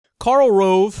Karl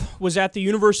Rove was at the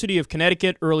University of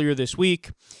Connecticut earlier this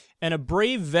week, and a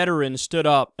brave veteran stood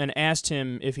up and asked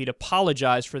him if he'd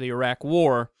apologize for the Iraq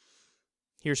War.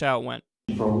 Here's how it went.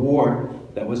 For a war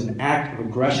that was an act of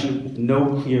aggression with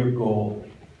no clear goal,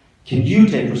 can you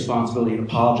take responsibility and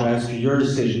apologize for your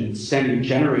decision in sending a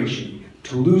generation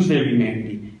to lose their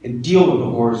humanity and deal with the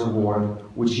horrors of war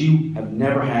which you have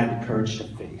never had the courage to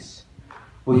face?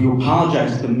 Will you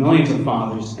apologize to the millions of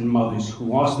fathers and mothers who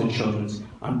lost their children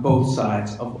on both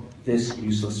sides of this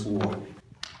useless war?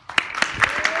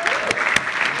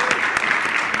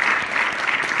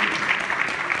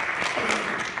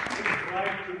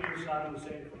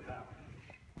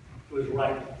 Was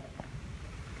right.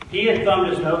 He had thumbed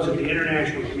his nose at the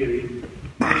international community,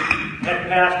 had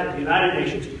passed at the United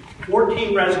Nations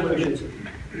 14 resolutions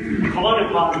calling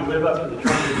upon to live up to the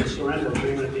terms of the surrender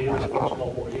agreement at the end of the First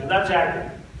World War. That's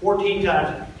accurate. 14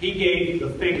 times he gave the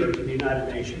finger to the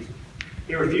United Nations.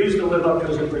 He refused to live up to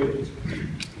his agreements.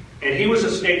 And he was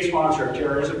a state sponsor of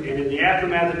terrorism, and in the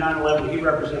aftermath of 9/11, he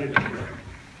represented Israel.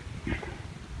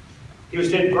 He was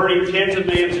diverting tens of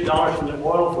millions of dollars from the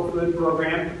Oil for Food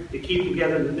program to keep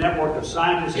together the network of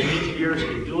scientists and engineers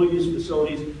in dual-use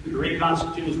facilities to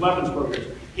reconstitute his weapons programs.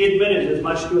 He admitted as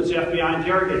much to his FBI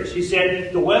interrogators. He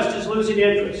said, the West is losing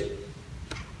interest.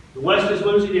 The West is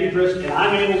losing interest, and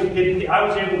I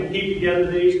was able to keep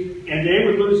together these, and they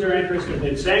would lose their interest, and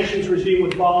the sanctions regime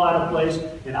would fall out of place,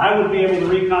 and I would be able to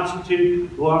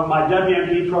reconstitute my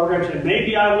WMD programs, and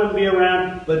maybe I wouldn't be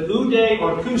around, but Uday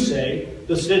or Qusay,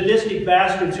 the sadistic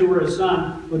bastards who were his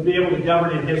son, would be able to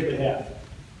govern in his behalf.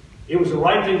 It was the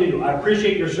right thing to do. I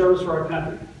appreciate your service for our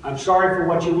country. I'm sorry for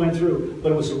what you went through,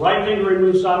 but it was the right thing to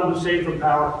remove Saddam Hussein from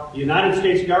power. The United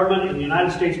States government and the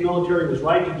United States military was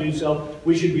right to do so.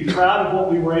 We should be proud of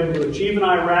what we were able to achieve in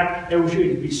Iraq, and we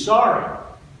should be sorry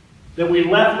that we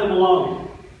left them alone.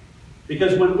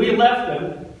 Because when we left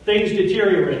them, things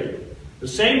deteriorated. The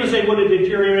same as they would have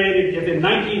deteriorated if in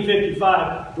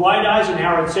 1955, Dwight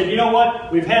Eisenhower had said, you know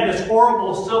what, we've had this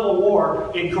horrible civil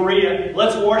war in Korea,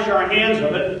 let's wash our hands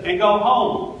of it and go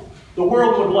home. The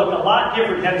world would look a lot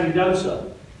different had we done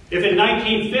so. If in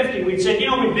 1950 we'd said, you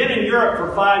know, we've been in Europe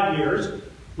for 5 years,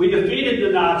 we defeated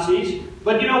the Nazis,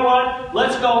 but you know what,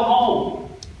 let's go home.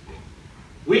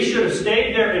 We should have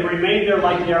stayed there and remained there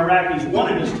like the Iraqis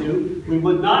wanted us to. We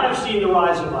would not have seen the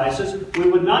rise of ISIS. We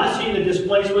would not have seen the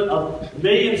displacement of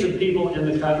millions of people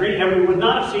in the country. And we would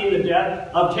not have seen the death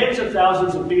of tens of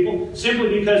thousands of people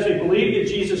simply because they believed in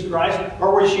Jesus Christ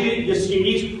or were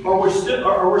Yazidis or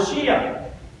were Shia.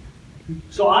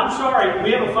 So I'm sorry,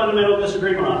 we have a fundamental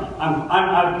disagreement on it.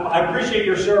 I appreciate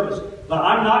your service, but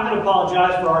I'm not going to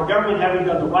apologize for our government having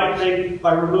done the right thing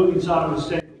by removing Saddam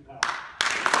Hussein.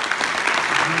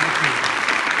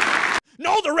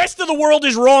 No, the rest of the world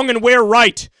is wrong and we're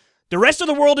right. The rest of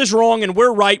the world is wrong and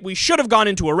we're right. We should have gone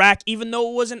into Iraq, even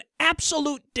though it was an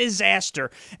absolute disaster.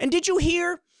 And did you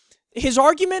hear his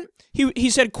argument?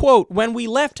 He said, quote, when we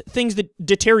left, things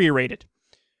deteriorated.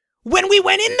 When we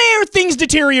went in there, things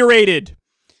deteriorated.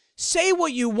 Say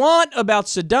what you want about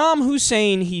Saddam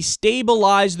Hussein, he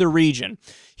stabilized the region.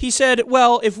 He said,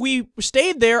 well, if we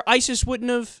stayed there, ISIS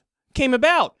wouldn't have came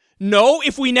about. No,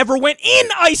 if we never went in,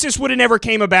 ISIS would have never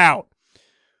came about.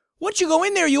 Once you go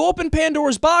in there, you open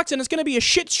Pandora's box, and it's going to be a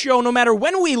shit show no matter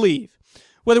when we leave.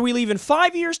 Whether we leave in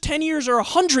 5 years, 10 years, or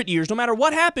 100 years, no matter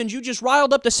what happens, you just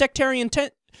riled up the sectarian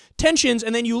tensions,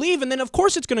 and then you leave, and then of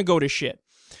course it's going to go to shit.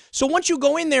 So once you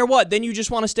go in there, what? Then you just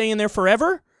want to stay in there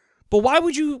forever? But why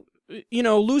would you,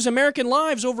 lose American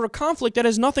lives over a conflict that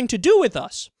has nothing to do with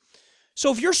us?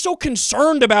 So if you're so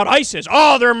concerned about ISIS,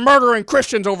 oh, they're murdering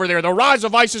Christians over there, the rise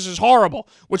of ISIS is horrible,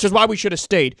 which is why we should have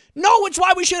stayed. No, it's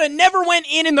why we should have never went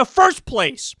in the first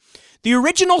place. The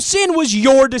original sin was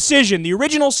your decision. The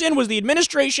original sin was the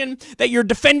administration that you're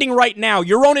defending right now,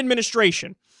 your own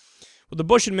administration. Well, the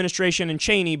Bush administration and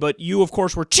Cheney, but you, of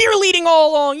course, were cheerleading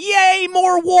all along. Yay,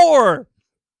 more war.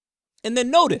 And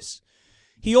then notice,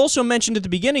 he also mentioned at the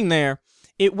beginning there,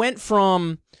 it went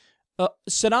from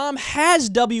Saddam has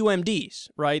WMDs,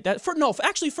 right?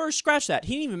 First scratch that.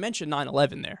 He didn't even mention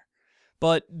 9/11 there.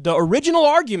 But the original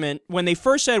argument when they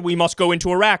first said we must go into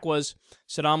Iraq was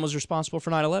Saddam was responsible for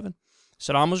 9/11.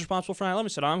 Saddam was responsible for 9/11.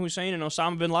 Saddam Hussein and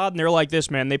Osama bin Laden, they're like this,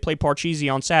 man. They play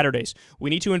Parcheesi on Saturdays. We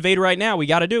need to invade right now. We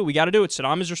got to do it. We got to do it.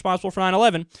 Saddam is responsible for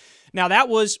 9/11. Now, that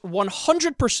was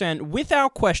 100%,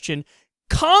 without question,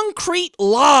 concrete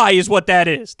lie is what that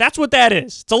is. That's what that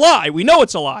is. It's a lie. We know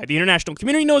it's a lie. The international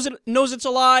community knows it's a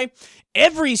lie.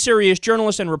 Every serious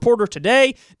journalist and reporter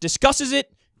today discusses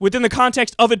it within the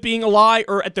context of it being a lie,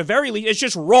 or at the very least, it's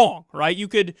just wrong, right? You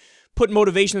could put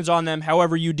motivations on them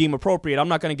however you deem appropriate. I'm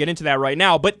not going to get into that right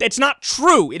now, but it's not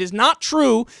true. It is not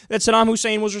true that Saddam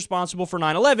Hussein was responsible for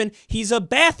 9/11. He's a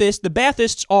Ba'athist. The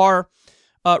Ba'athists are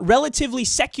relatively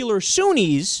secular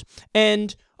Sunnis,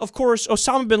 and of course,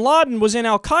 Osama bin Laden was in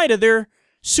Al-Qaeda. They're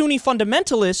Sunni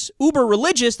fundamentalists, uber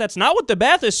religious. That's not what the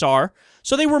Ba'athists are.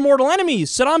 So they were mortal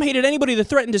enemies. Saddam hated anybody that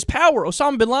threatened his power.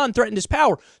 Osama bin Laden threatened his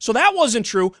power. So that wasn't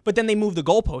true, but then they moved the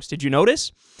goalpost. Did you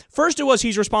notice? First it was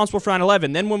he's responsible for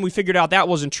 9/11. Then when we figured out that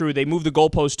wasn't true, they moved the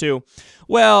goalpost to,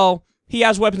 well, he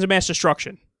has weapons of mass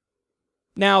destruction.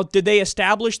 Now, did they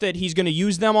establish that he's going to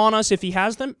use them on us if he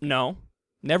has them? No.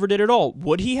 Never did at all.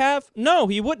 Would he have? No,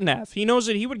 he wouldn't have. He knows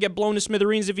that he would get blown to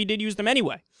smithereens if he did use them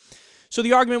anyway. So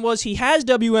the argument was he has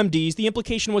WMDs. The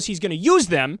implication was he's going to use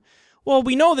them. Well,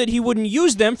 we know that he wouldn't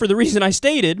use them for the reason I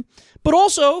stated, but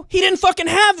also he didn't fucking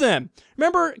have them.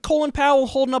 Remember Colin Powell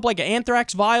holding up like an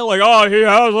anthrax vial, like, oh, he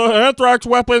has anthrax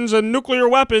weapons and nuclear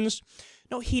weapons.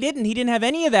 No, he didn't. He didn't have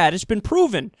any of that. It's been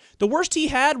proven. The worst he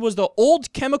had was the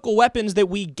old chemical weapons that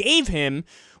we gave him,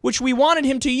 which we wanted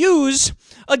him to use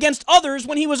against others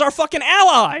when he was our fucking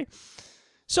ally.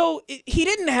 So he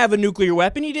didn't have a nuclear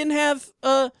weapon. He didn't have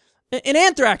an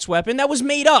anthrax weapon that was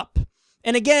made up.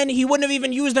 And again, he wouldn't have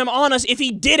even used them on us if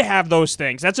he did have those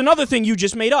things. That's another thing you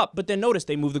just made up. But then notice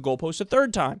they moved the goalpost a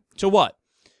third time. So what?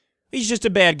 He's just a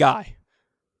bad guy.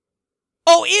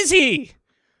 Oh, is he?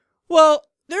 Well,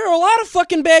 there are a lot of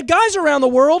fucking bad guys around the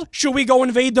world. Should we go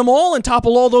invade them all and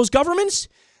topple all those governments?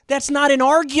 That's not an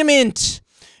argument.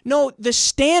 No, the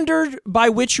standard by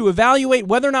which you evaluate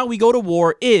whether or not we go to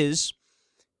war is,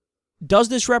 does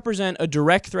this represent a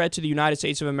direct threat to the United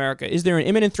States of America? Is there an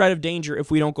imminent threat of danger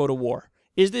if we don't go to war?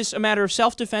 Is this a matter of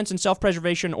self-defense and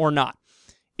self-preservation or not?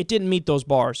 It didn't meet those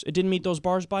bars. It didn't meet those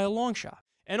bars by a long shot.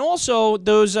 And also,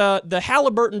 those the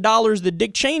Halliburton dollars that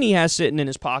Dick Cheney has sitting in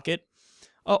his pocket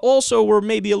also were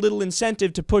maybe a little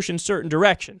incentive to push in certain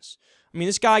directions. I mean,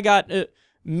 this guy got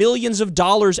millions of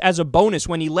dollars as a bonus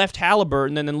when he left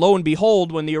Halliburton, and then lo and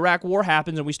behold, when the Iraq War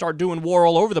happens and we start doing war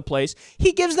all over the place,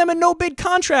 he gives them a no-bid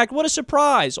contract. What a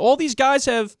surprise. All these guys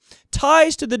have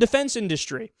ties to the defense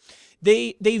industry.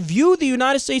 They view the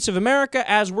United States of America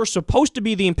as we're supposed to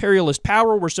be the imperialist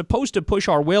power. We're supposed to push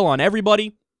our will on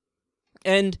everybody.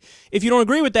 And if you don't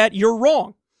agree with that, you're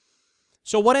wrong.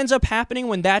 So what ends up happening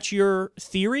when that's your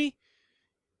theory?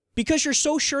 Because you're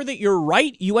so sure that you're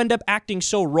right, you end up acting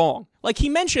so wrong. Like he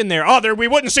mentioned there, we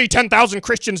wouldn't see 10,000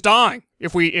 Christians dying.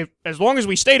 If as long as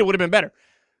we stayed, it would have been better.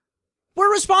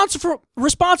 We're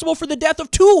responsible for the death of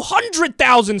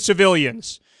 200,000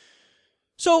 civilians.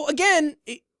 So again,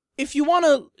 if you want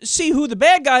to see who the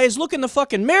bad guy is, look in the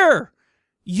fucking mirror.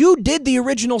 You did the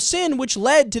original sin which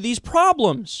led to these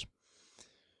problems.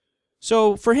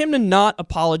 So for him to not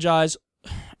apologize,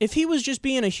 if he was just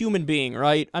being a human being,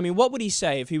 right? I mean, what would he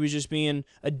say if he was just being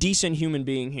a decent human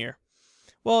being here?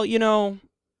 Well, you know,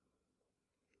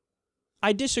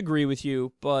 I disagree with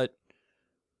you, but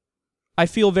I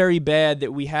feel very bad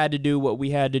that we had to do what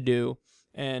we had to do,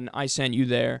 and I sent you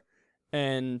there.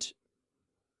 And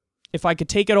if I could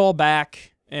take it all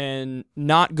back and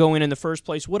not go in the first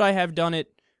place, would I have done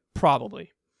it?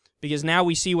 Probably. Because now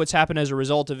we see what's happened as a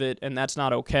result of it, and that's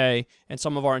not okay, and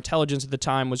some of our intelligence at the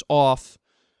time was off,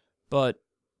 but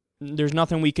there's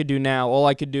nothing we could do now. All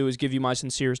I could do is give you my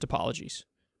sincerest apologies.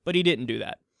 But he didn't do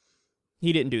that.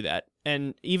 He didn't do that.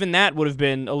 And even that would have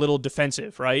been a little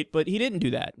defensive, right? But he didn't do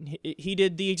that. He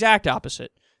did the exact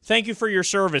opposite. Thank you for your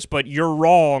service, but you're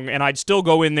wrong, and I'd still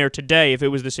go in there today if it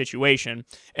was the situation.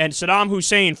 And Saddam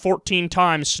Hussein 14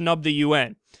 times snubbed the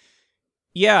UN.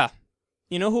 Yeah.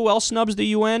 You know who else snubs the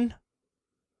UN?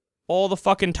 All the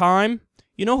fucking time?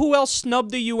 You know who else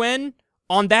snubbed the UN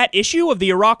on that issue of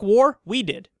the Iraq War? We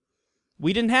did.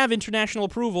 We didn't have international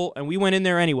approval, and we went in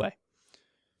there anyway.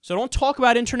 So don't talk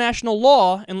about international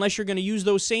law unless you're going to use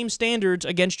those same standards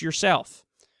against yourself.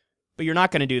 But you're not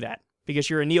going to do that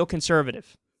because you're a neoconservative,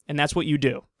 and that's what you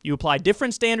do. You apply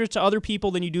different standards to other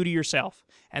people than you do to yourself,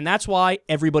 and that's why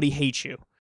everybody hates you.